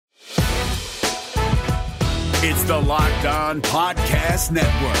It's the Locked On Podcast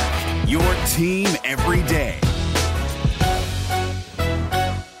Network, your team every day.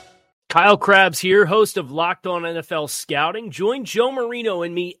 Kyle Krabs here, host of Locked On NFL Scouting. Join Joe Marino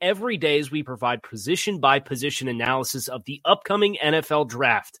and me every day as we provide position-by-position analysis of the upcoming NFL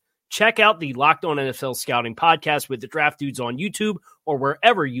Draft. Check out the Locked On NFL Scouting podcast with the Draft Dudes on YouTube or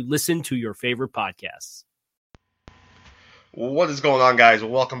wherever you listen to your favorite podcasts. What is going on, guys?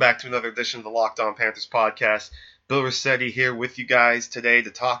 Well, welcome back to another edition of the Locked On Panthers podcast. Bill Rossetti here with you guys today to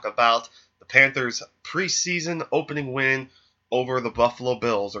talk about the Panthers' preseason opening win over the Buffalo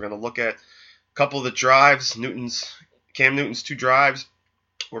Bills. We're going to look at a couple of the drives, Cam Newton's 2 drives.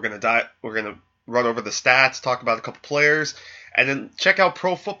 We're going to run over the stats, talk about a couple players, and then check out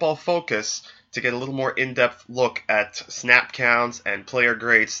Pro Football Focus to get a little more in-depth look at snap counts and player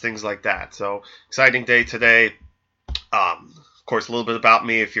grades, things like that. So, exciting day today. Of course, a little bit about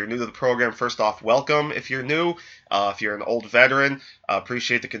me. If you're new to the program, first off, welcome. If you're new, if you're an old veteran,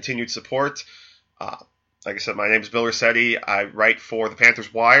 appreciate the continued support. Like I said, my name is Bill Rossetti. I write for the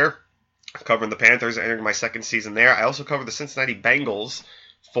Panthers Wire, covering the Panthers, entering my second season there. I also cover the Cincinnati Bengals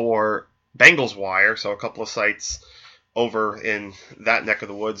for Bengals Wire, so a couple of sites over in that neck of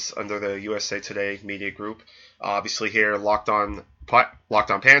the woods under the USA Today media group. Obviously here, Locked On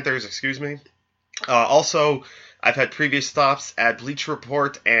Panthers, Also, I've had previous stops at Bleacher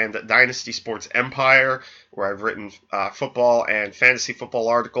Report and Dynasty Sports Empire, where I've written football and fantasy football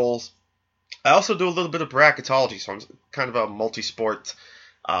articles. I also do a little bit of bracketology, so I'm kind of a multi-sport,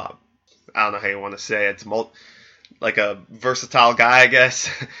 I don't know how you want to say it, like a versatile guy, I guess.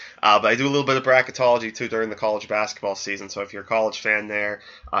 But I do a little bit of bracketology, too, during the college basketball season, so if you're a college fan there,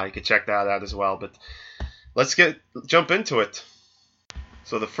 you can check that out as well. But let's jump into it.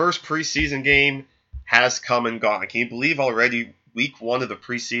 So the first preseason game has come and gone. Can you believe already week 1 of the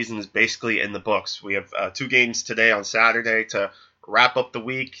preseason is basically in the books? We have 2 games today on Saturday to wrap up the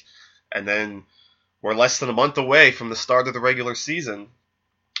week, and then we're less than a month away from the start of the regular season.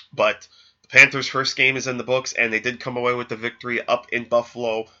 But the Panthers' first game is in the books, and they did come away with the victory up in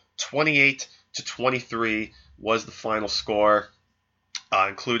Buffalo. 28-23 was the final score,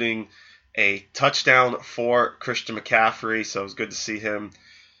 including a touchdown for Christian McCaffrey, so it was good to see him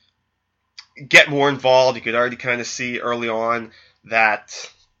get more involved. You could already kind of see early on that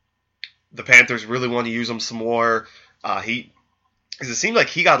the Panthers really want to use him some more. Because it seemed like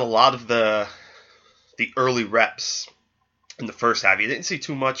he got a lot of the early reps in the first half. You didn't see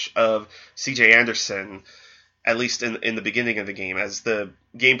too much of C.J. Anderson, at least in the beginning of the game. As the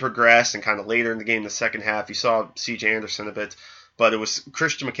game progressed and kind of later in the game, the second half, you saw C.J. Anderson a bit. But it was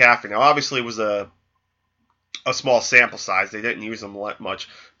Christian McCaffrey. Now, obviously, it was a small sample size. They didn't use him much.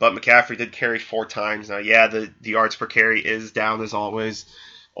 But McCaffrey did carry 4 times. Now, yeah, the yards per carry is down as always.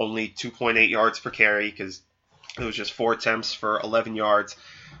 Only 2.8 yards per carry because it was just 4 attempts for 11 yards.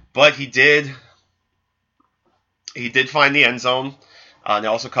 But he did find the end zone. And they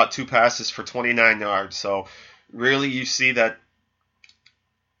also caught 2 passes for 29 yards. So, really, you see that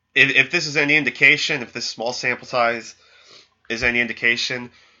if this is any indication, if this small sample size is any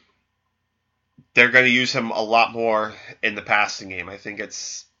indication, they're going to use him a lot more in the passing game. I think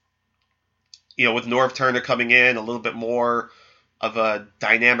it's, with Norv Turner coming in, a little bit more of a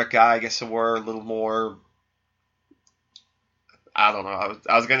dynamic guy, I guess it were, a little more, I don't know,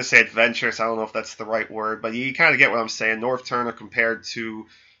 I was going to say adventurous. I don't know if that's the right word, but you kind of get what I'm saying. Norv Turner compared to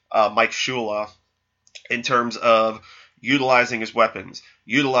Mike Shula in terms of utilizing his weapons,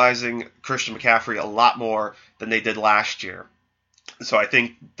 utilizing Christian McCaffrey a lot more than they did last year. So I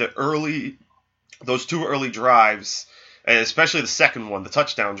think those 2 early drives, and especially the second one, the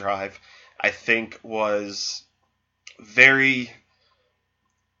touchdown drive, I think was very,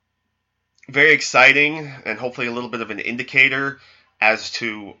 very exciting and hopefully a little bit of an indicator as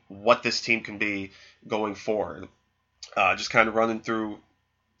to what this team can be going forward. Just kind of running through,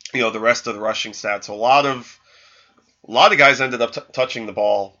 the rest of the rushing stats. So a lot of guys ended up touching the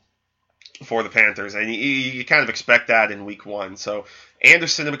ball for the Panthers, and you kind of expect that in week 1. So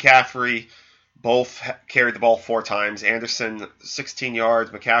Anderson and McCaffrey both carried the ball 4 times. Anderson 16 yards,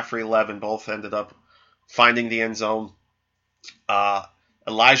 McCaffrey 11. Both ended up finding the end zone.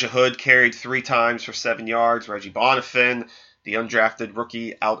 Elijah Hood carried 3 times for 7 yards. Reggie Bonifin, the undrafted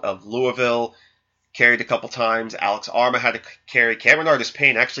rookie out of Louisville, carried a couple times. Alex Arma had a carry. Cameron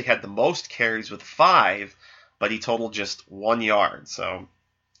Artis-Payne actually had the most carries with 5, but he totaled just 1 yard.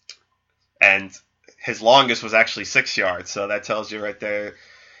 And his longest was actually 6 yards, so that tells you right there.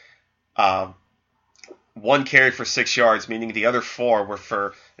 1 carry for 6 yards, meaning the other 4 were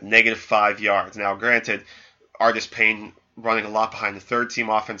for -5 yards. Now, granted, Artis-Payne running a lot behind the third-team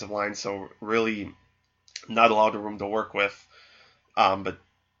offensive line, so really Not a lot of room to work with. But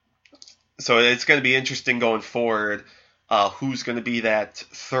so it's going to be interesting going forward. Who's going to be that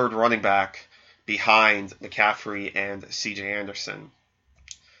third running back behind McCaffrey and C.J. Anderson?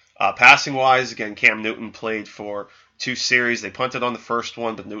 Passing wise, again, Cam Newton played for 2 series. They punted on the first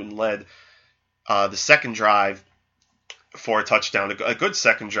one, but Newton led the second drive for a touchdown, a good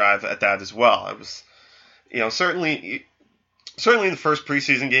second drive at that as well. It was, certainly in the first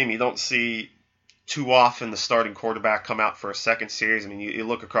preseason game, you don't see too often the starting quarterback come out for a second series. I mean, you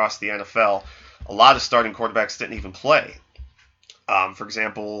look across the NFL, a lot of starting quarterbacks didn't even play. For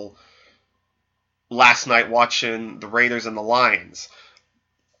example, last night watching the Raiders and the Lions,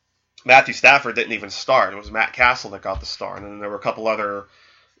 Matthew Stafford didn't even start. It was Matt Castle that got the start. And then there were a couple other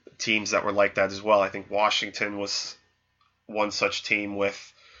teams that were like that as well. I think Washington was one such team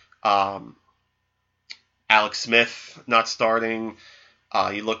with Alex Smith not starting.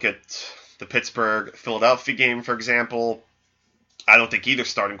 You look at the Pittsburgh-Philadelphia game, for example. I don't think either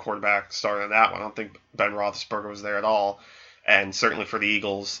starting quarterback started on that one. I don't think Ben Roethlisberger was there at all. And certainly for the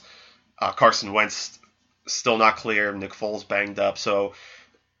Eagles, Carson Wentz still not clear. Nick Foles banged up. So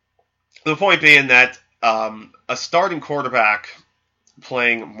the point being that a starting quarterback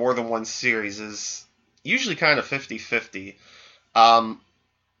playing more than one series is usually kind of 50-50.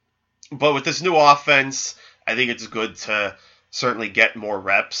 But with this new offense, I think it's good to certainly get more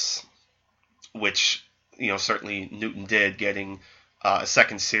reps, which, certainly Newton did, getting a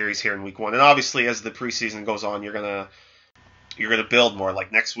second series here in week 1. And obviously, as the preseason goes on, you're gonna build more.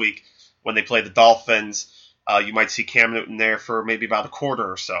 Like next week, when they play the Dolphins, you might see Cam Newton there for maybe about a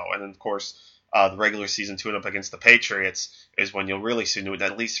quarter or so. And then, of course, the regular season tune-up against the Patriots is when you'll really see Newton,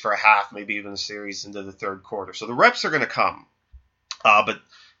 at least for a half, maybe even a series into the third quarter. So the reps are going to come. But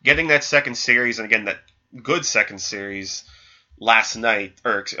getting that second series, and again, that good second series last night,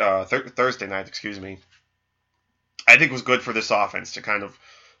 or Thursday night, I think was good for this offense to kind of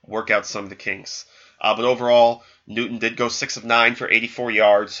work out some of the kinks. But overall, Newton did go 6 of 9 for 84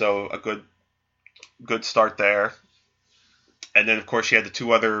 yards, so a good start there. And then, of course, you had the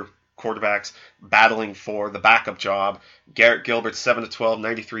 2 other quarterbacks battling for the backup job. Garrett Gilbert, 7 of 12,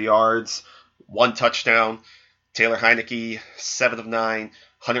 93 yards, 1 touchdown. Taylor Heineke, 7 of 9,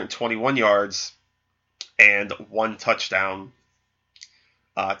 121 yards, and 1 touchdown.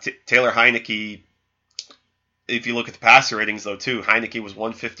 Taylor Heineke, if you look at the passer ratings, though, too, Heineke was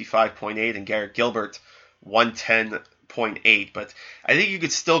 155.8 and Garrett Gilbert 110.8. But I think you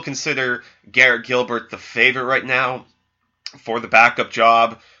could still consider Garrett Gilbert the favorite right now for the backup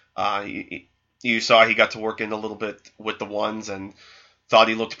job. You saw he got to work in a little bit with the ones and thought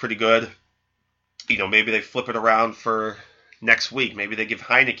he looked pretty good. Maybe they flip it around for next week. Maybe they give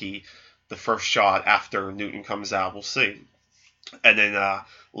Heineke the first shot after Newton comes out. We'll see. And then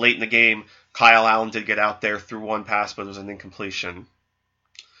late in the game, Kyle Allen did get out there, threw 1 pass, but it was an incompletion.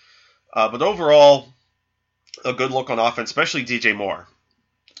 But overall, a good look on offense, especially DJ Moore.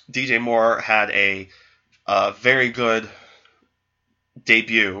 DJ Moore had a very good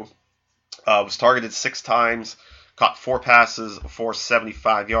debut. Was targeted 6 times, caught 4 passes for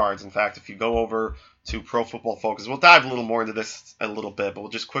 75 yards. In fact, if you go over to Pro Football Focus, we'll dive a little more into this in a little bit, but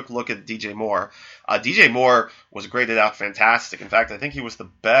we'll just quick look at DJ Moore. DJ Moore was graded out fantastic. In fact, I think he was the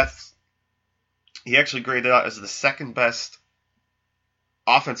best. He actually graded out as the second best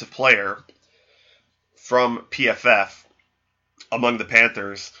offensive player from PFF among the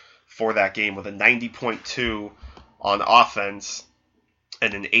Panthers for that game, with a 90.2 on offense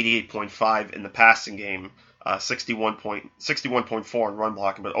and an 88.5 in the passing game, 61.4 in run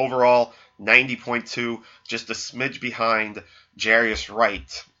blocking. But overall, 90.2, just a smidge behind Jarius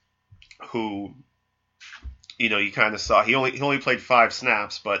Wright, who, you kind of saw. He only played 5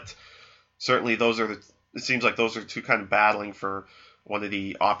 snaps, but certainly it seems like those are 2 kind of battling for one of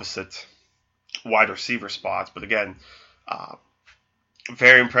the opposite wide receiver spots. But again,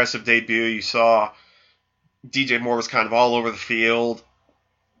 very impressive debut. You saw DJ Moore was kind of all over the field,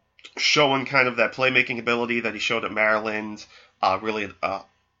 showing kind of that playmaking ability that he showed at Maryland, really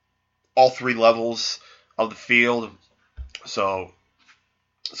all 3 levels of the field. So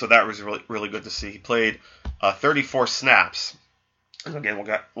that was really, really good to see. He played 34 snaps. And again,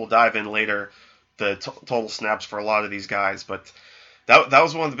 we'll dive in later the total snaps for a lot of these guys, but that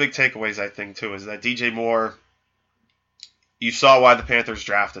was one of the big takeaways, I think, too, is that DJ Moore, you saw why the Panthers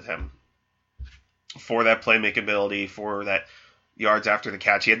drafted him, for that playmaking ability, for that yards after the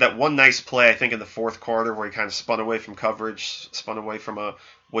catch. He had that one nice play, I think, in the fourth quarter where he kind of spun away from coverage, spun away from a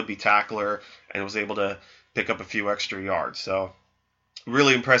would-be tackler, and was able to pick up a few extra yards. So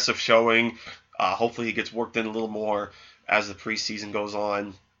really impressive showing. Hopefully he gets worked in a little more as the preseason goes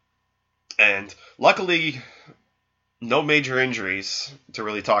on. And luckily, no major injuries to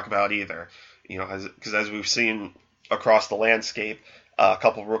really talk about either. Because as we've seen across the landscape, a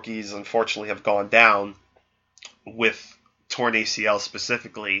couple rookies unfortunately have gone down with torn ACL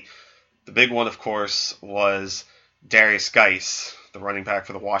specifically. The big one, of course, was Darius Geis, the running back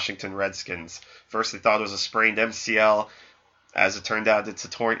for the Washington Redskins. First, they thought it was a sprained MCL. As it turned out, it's a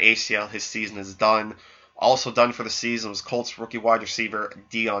torn ACL. His season is done. Also done for the season was Colts rookie wide receiver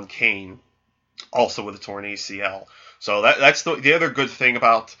Deon Cain, also with a torn ACL. So that's the other good thing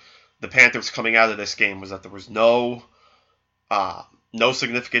about the Panthers coming out of this game was that there was no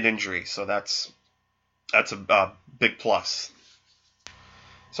significant injury. So that's a big plus.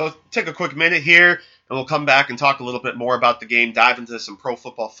 So take a quick minute here, and we'll come back and talk a little bit more about the game, dive into some Pro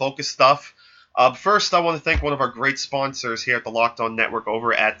Football Focus stuff. First, I want to thank one of our great sponsors here at the Locked On Network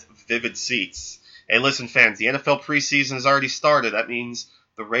over at Vivid Seats. Hey, listen, fans, the NFL preseason has already started. That means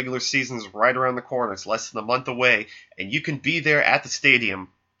the regular season is right around the corner. It's less than a month away, and you can be there at the stadium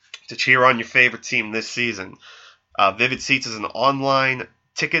to cheer on your favorite team this season. Vivid Seats is an online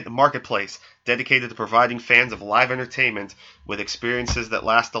ticket marketplace dedicated to providing fans of live entertainment with experiences that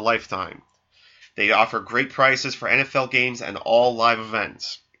last a lifetime. They offer great prices for NFL games and all live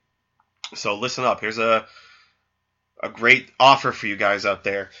events. So listen up. Here's a great offer for you guys out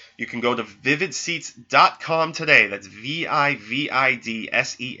there. You can go to vividseats.com today. That's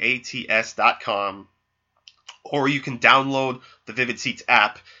VIVIDSEATS.com. Or you can download the Vivid Seats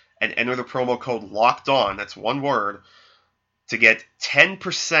app and enter the promo code LOCKEDON, that's one word, to get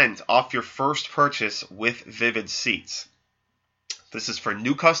 10% off your first purchase with Vivid Seats. This is for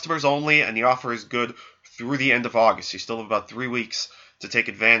new customers only, and the offer is good through the end of August. You still have about 3 weeks to take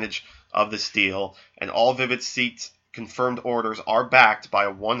advantage of this deal, and all Vivid Seats confirmed orders are backed by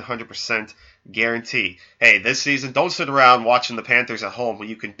a 100% guarantee. Hey, this season, don't sit around watching the Panthers at home when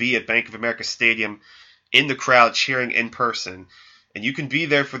you can be at Bank of America Stadium in the crowd cheering in person. And you can be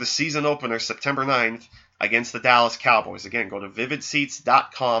there for the season opener September 9th against the Dallas Cowboys. Again, go to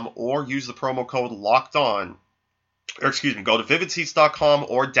vividseats.com or use the promo code LOCKEDON. Go to vividseats.com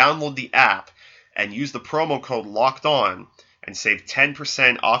or download the app and use the promo code LOCKEDON and save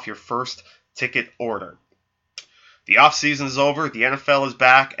 10% off your first ticket order. The offseason is over, the NFL is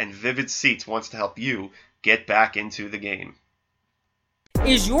back, and Vivid Seats wants to help you get back into the game.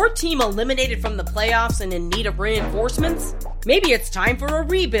 Is your team eliminated from the playoffs and in need of reinforcements? Maybe it's time for a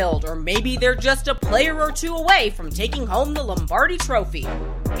rebuild, or maybe they're just a player or two away from taking home the Lombardi Trophy.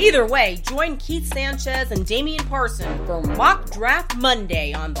 Either way, join Keith Sanchez and Damian Parson for Mock Draft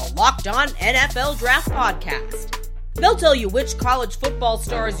Monday on the Locked On NFL Draft Podcast. They'll tell you which college football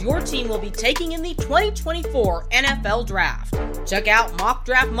stars your team will be taking in the 2024 NFL Draft. Check out Mock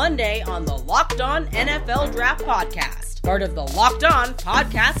Draft Monday on the Locked On NFL Draft Podcast, part of the Locked On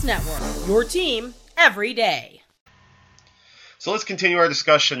Podcast Network, your team every day. So let's continue our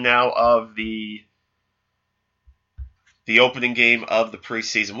discussion now of the opening game of the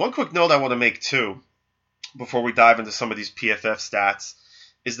preseason. One quick note I want to make, too, before we dive into some of these PFF stats,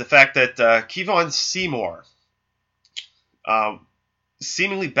 is the fact that Kevon Seymour,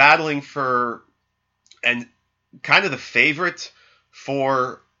 seemingly battling for, and kind of the favorite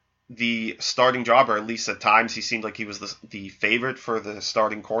for the starting job, or at least at times he seemed like he was the favorite for the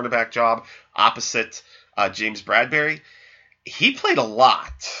starting cornerback job opposite James Bradbury. He played a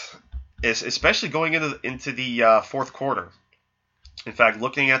lot, especially going into the fourth quarter. In fact,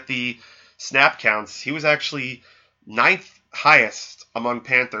 looking at the snap counts, he was actually ninth highest among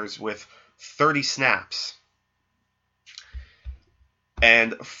Panthers with 30 snaps.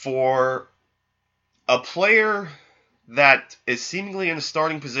 And for a player that is seemingly in a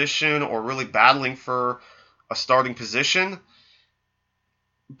starting position or really battling for a starting position,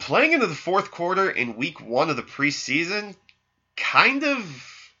 playing into the fourth quarter in week 1 of the preseason, kind of,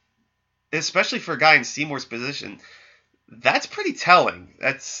 especially for a guy in Seymour's position, that's pretty telling.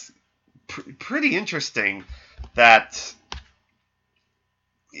 That's pretty interesting that,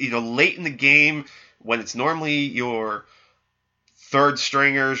 late in the game, when it's normally your third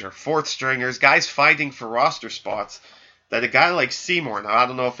stringers or fourth stringers, guys fighting for roster spots, that a guy like Seymour, now I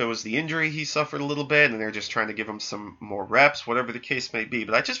don't know if it was the injury he suffered a little bit and they're just trying to give him some more reps, whatever the case may be,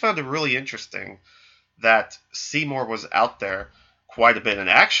 but I just found it really interesting that Seymour was out there quite a bit, and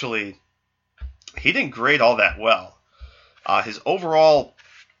actually, he didn't grade all that well. His overall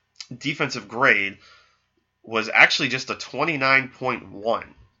defensive grade was actually just a 29.1.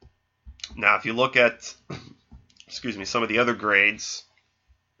 Now, if you look at some of the other grades,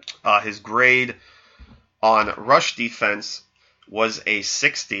 his grade on rush defense was a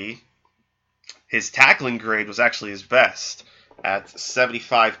 60. His tackling grade was actually his best at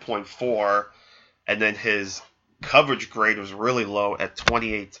 75.4, and then his coverage grade was really low at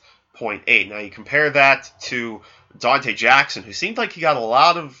 28.8. Now you compare that to Dante Jackson, who seemed like he got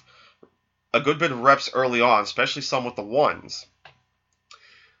a good bit of reps early on, especially some with the ones.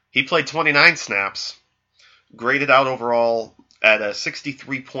 He played 29 snaps, graded out overall at a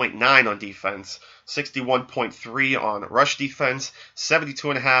 63.9 on defense, 61.3 on rush defense,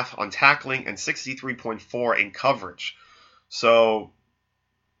 72.5 on tackling, and 63.4 in coverage. So,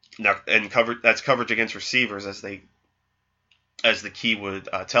 now, and that's coverage against receivers, as the key would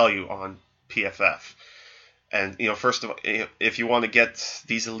tell you on PFF. And, first of all, if you want to get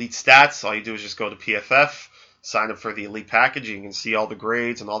these elite stats, all you do is just go to PFF, sign up for the elite package, and you can see all the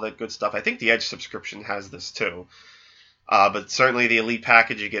grades and all that good stuff. I think the Edge subscription has this too. But certainly the elite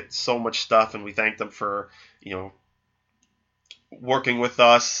package, you get so much stuff, and we thank them for, working with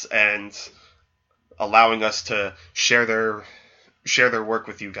us and allowing us to share their work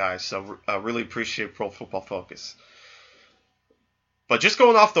with you guys. So I really appreciate Pro Football Focus. But just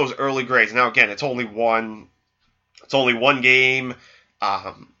going off those early grades, now again, it's only one game,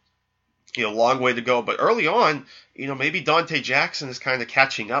 long way to go. But early on, maybe Dante Jackson is kind of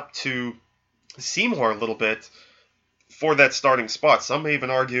catching up to Seymour a little bit for that starting spot. Some may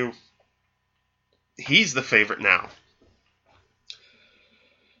even argue he's the favorite now.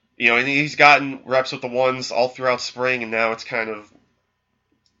 And he's gotten reps with the ones all throughout spring, and now it's kind of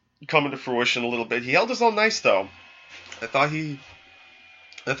coming to fruition a little bit. He held his own nice, though. I thought he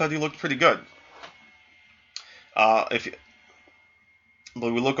looked pretty good. If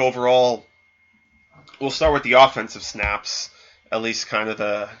we look overall, we'll start with the offensive snaps, at least kind of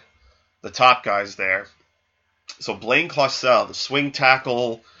the top guys there. So Blaine Clausell, the swing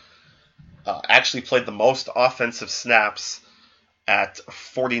tackle, actually played the most offensive snaps at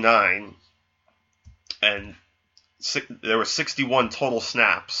 49, and there were 61 total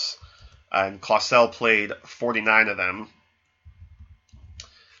snaps, and Clausell played 49 of them.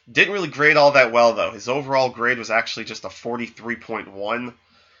 Didn't really grade all that well, though. His overall grade was actually just a 43.1.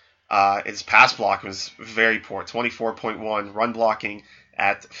 His pass block was very poor, 24.1. Run blocking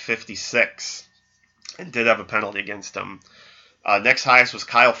at 56. And did have a penalty against him. Next highest was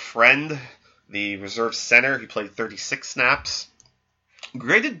Kyle Friend, the reserve center. He played 36 snaps.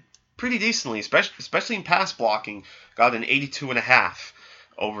 Graded pretty decently, especially in pass blocking. Got an 82.5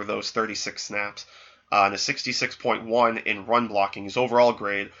 over those 36 snaps. And a 66.1 in run blocking. His overall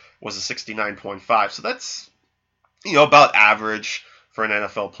grade was a 69.5. So that's, about average for an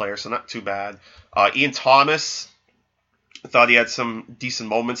NFL player, so not too bad. Ian Thomas, I thought he had some decent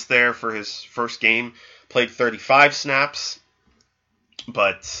moments there for his first game. Played 35 snaps,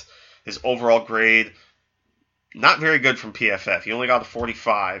 but his overall grade, not very good from PFF. He only got a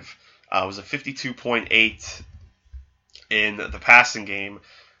 45. It was a 52.8 in the passing game,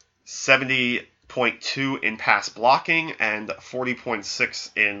 70.2 in pass blocking, and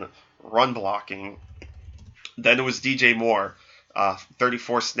 40.6 in run blocking. Then it was DJ Moore,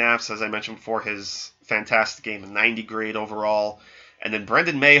 34 snaps, as I mentioned before, his fantastic game, a 90 grade overall. And then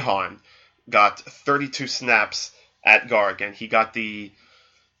Brendan Mahon got 32 snaps at guard. Again, he got the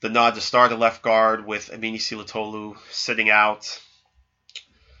nod to start at left guard with Amini Silatolu sitting out.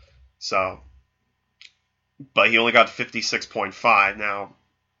 So, but he only got 56.5. Now,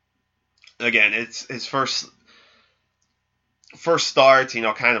 again, it's his first start,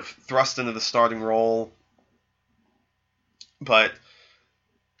 kind of thrust into the starting role. But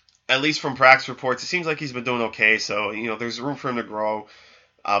at least from practice reports, it seems like he's been doing okay. So, there's room for him to grow.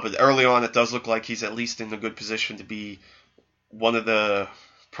 But early on, it does look like he's at least in a good position to be one of the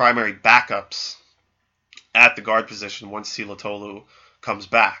primary backups at the guard position once Silatolu comes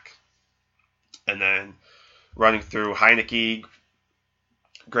back. And then running through Heineke,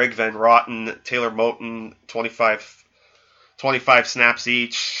 Greg Van Rotten, Taylor Moton, 25 snaps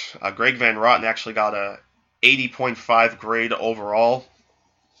each. Greg Van Rotten actually got a 80.5 grade overall.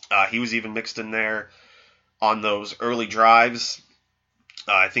 He was even mixed in there on those early drives.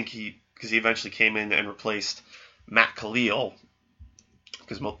 I think because he eventually came in and replaced Matt Khalil,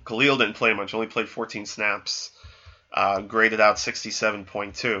 because Khalil didn't play much, only played 14 snaps, graded out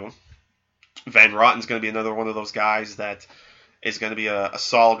 67.2. Van Rotten's going to be another one of those guys that is going to be a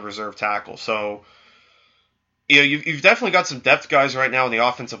solid reserve tackle. So, you've definitely got some depth guys right now in the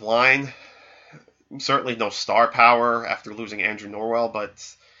offensive line. Certainly no star power after losing Andrew Norwell,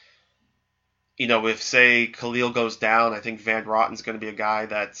 but if, say, Khalil goes down, I think Van Rotten's going to be a guy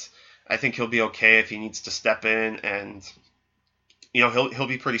that I think he'll be okay if he needs to step in, and he'll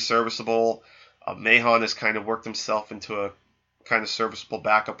be pretty serviceable. Mahon has kind of worked himself into a kind of serviceable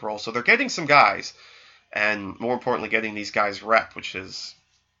backup role, so they're getting some guys, and more importantly, getting these guys rep, which is,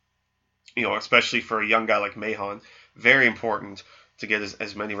 especially for a young guy like Mahon, very important to get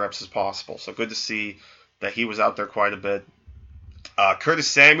as many reps as possible. So good to see that he was out there quite a bit. Curtis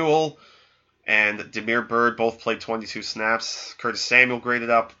Samuel and Demir Bird both played 22 snaps. Curtis Samuel graded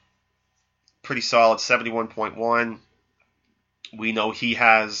up pretty solid, 71.1. We know he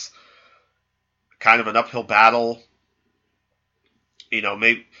has kind of an uphill battle.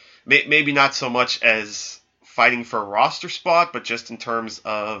 Maybe not so much as fighting for a roster spot, but just in terms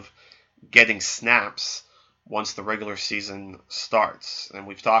of getting snaps once the regular season starts. And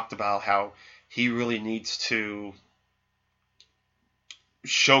we've talked about how he really needs to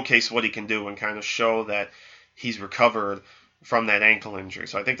showcase what he can do and kind of show that he's recovered from that ankle injury.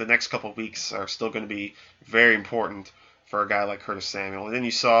 So I think the next couple of weeks are still going to be very important for a guy like Curtis Samuel. And then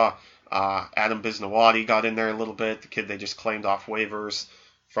you saw Adam Bisnawadi got in there a little bit, the kid they just claimed off waivers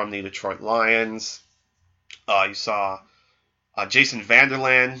from the Detroit Lions. You saw Jason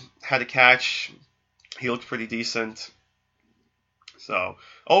Vanderland had a catch. He looked pretty decent. So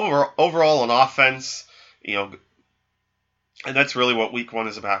overall on offense, and that's really what week 1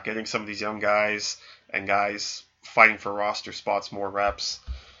 is about, getting some of these young guys and guys fighting for roster spots more reps.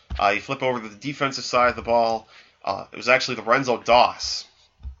 You flip over to the defensive side of the ball. It was actually Lorenzo Doss,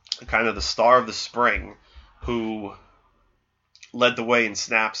 kind of the star of the spring, who led the way in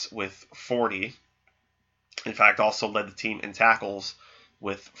snaps with 40. In fact, also led the team in tackles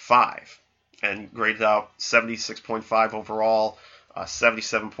with 5. And graded out 76.5 overall,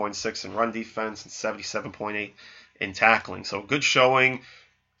 77.6 in run defense, and 77.8 in tackling. So good showing,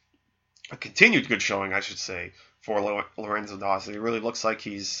 a continued good showing, I should say, for Lorenzo Doss. He really looks like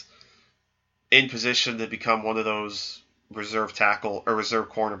he's in position to become one of those reserve tackle or reserve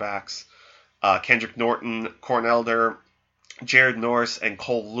cornerbacks. Kendrick Norton, Corn Elder, Jared Norris, and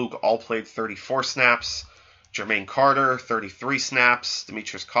Cole Luke all played 34 snaps. Jermaine Carter, 33 snaps.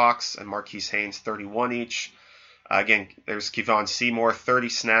 Demetrius Cox and Marquise Haynes, 31 each. Again, there's Kevon Seymour, 30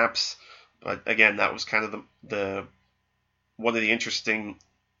 snaps. But again, that was kind of the one of the interesting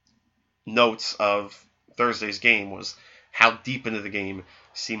notes of Thursday's game was how deep into the game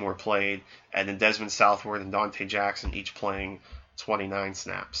Seymour played. And then Desmond Southward and Dante Jackson each playing 29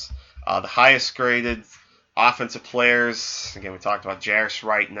 snaps. The highest graded offensive players, again, we talked about Jairus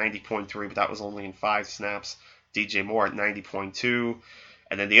Wright, 90.3, but that was only in 5 snaps. DJ Moore at 90.2.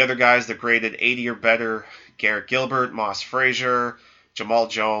 And then the other guys that graded 80 or better, Garrett Gilbert, Moss Frazier, Jamal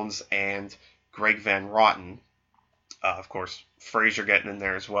Jones, and Greg Van Rotten. Of course, Frazier getting in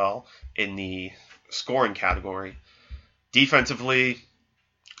there as well in the scoring category. Defensively,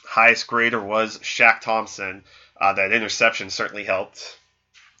 highest grader was Shaq Thompson. That interception certainly helped.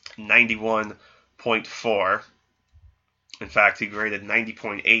 91.4. In fact, he graded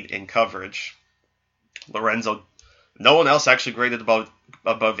 90.8 in coverage. Lorenzo, no one else actually graded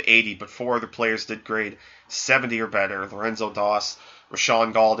above 80, but 4 other players did grade 70 or better. Lorenzo Doss,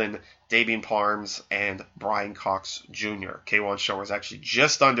 Rashawn Golden, Davian Parms, and Brian Cox Jr. K1 Show was actually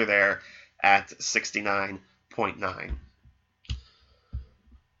just under there at 69.9.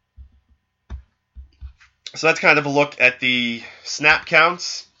 So that's kind of a look at the snap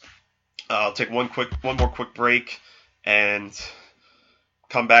counts. I'll take one more quick break and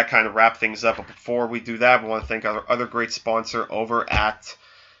come back, kind of wrap things up. But before we do that, we want to thank our other great sponsor over at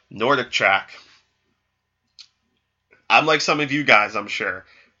Nordic Track. I'm like some of you guys, I'm sure.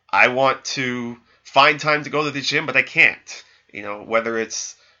 I want to find time to go to the gym, but I can't. Whether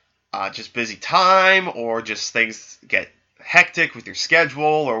it's just busy time or just things get hectic with your schedule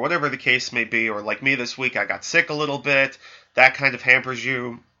or whatever the case may be, or like me this week, I got sick a little bit. That kind of hampers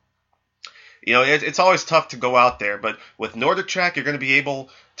you. It's always tough to go out there, but with Nordic Track, you're going to be able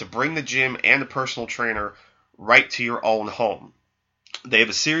to bring the gym and a personal trainer right to your own home. They have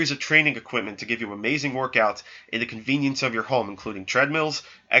a series of training equipment to give you amazing workouts in the convenience of your home, including treadmills,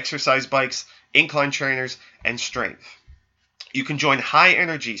 exercise bikes, incline trainers, and strength. You can join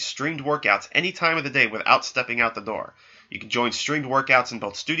high-energy streamed workouts any time of the day without stepping out the door. You can join streamed workouts in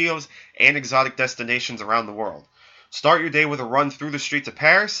both studios and exotic destinations around the world. Start your day with a run through the streets of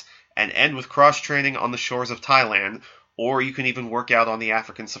Paris and end with cross-training on the shores of Thailand, or you can even work out on the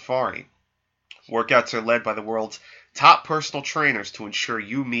African safari. Workouts are led by the world's top personal trainers to ensure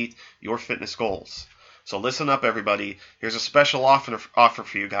you meet your fitness goals. So listen up, everybody. Here's a special offer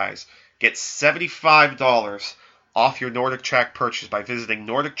for you guys. Get $75 off your Nordic Track purchase by visiting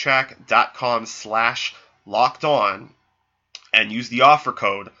nordictrack.com/lockedon and use the offer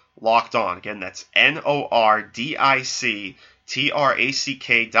code LOCKEDON. Again, that's NORDICTRACK.com/LOCKEDON,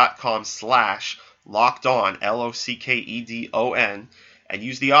 LOCKEDON, and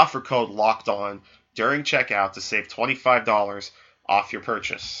use the offer code LOCKEDON during checkout to save $25 off your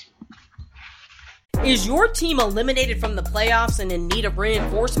purchase. Is your team eliminated from the playoffs and in need of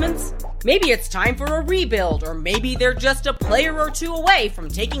reinforcements? Maybe it's time for a rebuild, or maybe they're just a player or two away from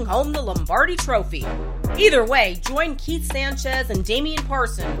taking home the Lombardi Trophy. Either way, join Keith Sanchez and Damian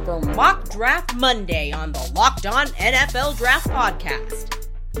Parson for Mock Draft Monday on the Locked On NFL Draft Podcast.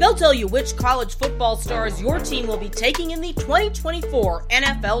 They'll tell you which college football stars your team will be taking in the 2024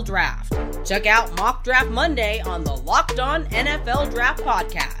 NFL Draft. Check out Mock Draft Monday on the Locked On NFL Draft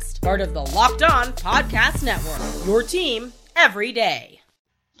Podcast, part of the Locked On Podcast Network, your team every day.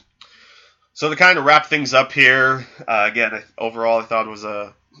 So to kind of wrap things up here, again, overall I thought it was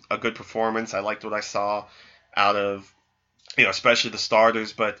a good performance. I liked what I saw out of, especially the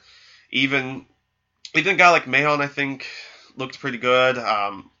starters, but even a guy like Mahon, I think, looked pretty good.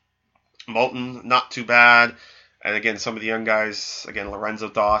 Moulton, not too bad. And again, some of the young guys, again, Lorenzo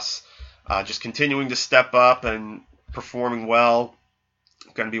Doss, just continuing to step up and performing well.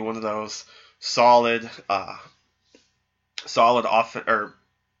 Going to be one of those solid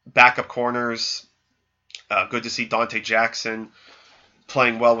backup corners. Good to see Dante Jackson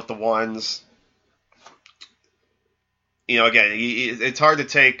playing well with the ones. Again, it's hard to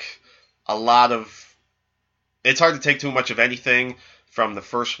take too much of anything from the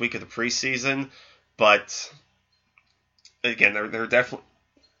first week of the preseason, but again, there are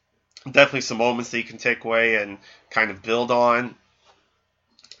definitely some moments that you can take away and kind of build on.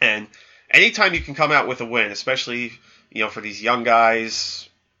 And anytime you can come out with a win, especially for these young guys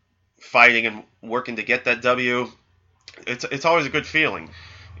fighting and working to get that W, it's always a good feeling.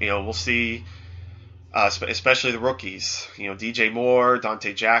 We'll see, especially the rookies. DJ Moore,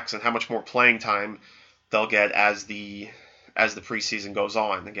 Dante Jackson, how much more playing time they'll get as the preseason goes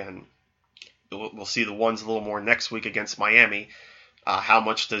on. Again, we'll see the ones a little more next week against Miami. How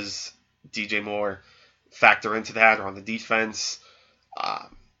much does DJ Moore factor into that, or on the defense?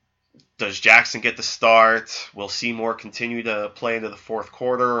 Does Jackson get the start? Will Seymour continue to play into the fourth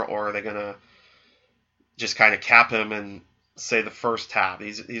quarter, or are they going to just kind of cap him and say the first half?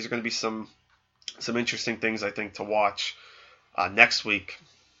 These are going to be some interesting things, I think, to watch next week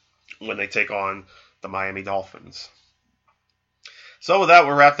when they take on the Miami Dolphins. So with that,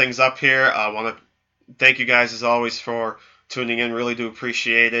 we'll wrap things up here. I want to thank you guys, as always, for tuning in. Really do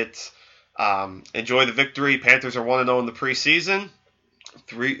appreciate it. Enjoy the victory. Panthers are 1-0 in the preseason.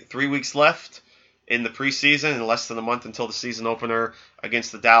 Three weeks left in the preseason, and less than a month until the season opener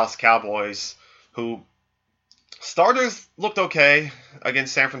against the Dallas Cowboys, who starters looked okay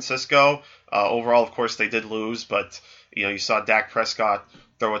against San Francisco. Overall, of course, they did lose, but you saw Dak Prescott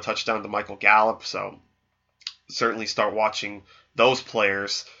throw a touchdown to Michael Gallup, so certainly start watching those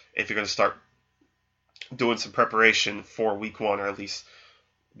players if you're going to start doing some preparation for week one, or at least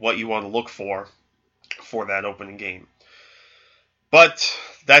what you want to look for that opening game. But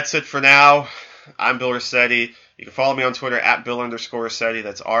that's it for now. I'm Bill Rossetti. You can follow me on Twitter at Bill_Rossetti.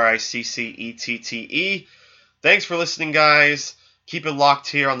 That's RICCETTE. Thanks for listening, guys. Keep it locked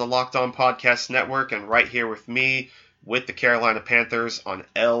here on the Locked On Podcast Network, and right here with me with the Carolina Panthers on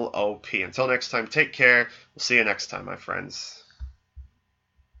LOP. Until next time, take care. We'll see you next time, my friends.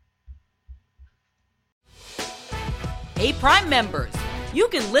 Hey, Prime members, you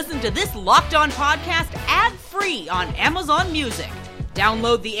can listen to this Locked On podcast ad-free on Amazon Music.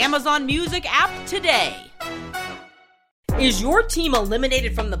 Download the Amazon Music app today. Is your team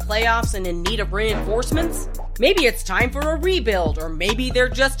eliminated from the playoffs and in need of reinforcements? Maybe it's time for a rebuild, or maybe they're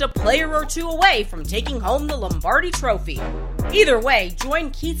just a player or two away from taking home the Lombardi Trophy. Either way, join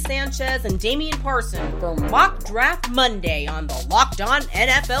Keith Sanchez and Damian Parson for Mock Draft Monday on the Locked On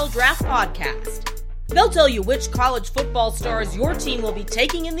NFL Draft Podcast. They'll tell you which college football stars your team will be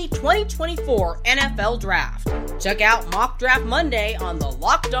taking in the 2024 NFL Draft. Check out Mock Draft Monday on the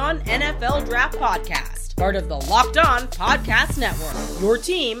Locked On NFL Draft Podcast, part of the Locked On Podcast Network, your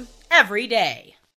team every day.